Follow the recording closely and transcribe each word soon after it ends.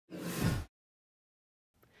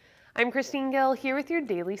I'm Christine Gill here with your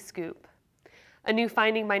Daily Scoop. A new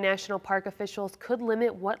finding by national park officials could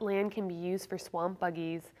limit what land can be used for swamp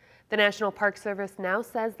buggies. The National Park Service now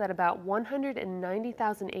says that about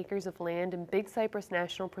 190,000 acres of land in Big Cypress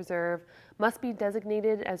National Preserve must be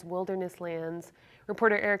designated as wilderness lands.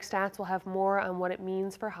 Reporter Eric Statz will have more on what it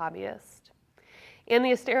means for hobbyists. And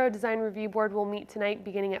the Ester Design Review Board will meet tonight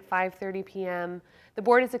beginning at 5:30 p.m. The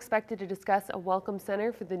board is expected to discuss a welcome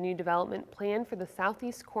center for the new development plan for the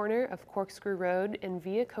southeast corner of Corkscrew Road and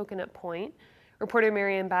via Coconut Point. Reporter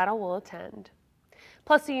Marianne Battle will attend.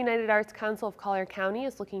 Plus, the United Arts Council of Collier County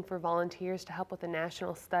is looking for volunteers to help with a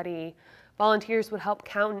national study. Volunteers would help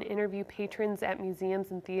count and interview patrons at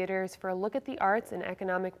museums and theaters for a look at the arts and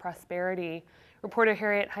economic prosperity. Reporter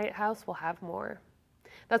Harriet Heighthouse will have more.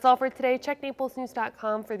 That's all for today. Check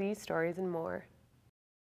naplesnews.com for these stories and more.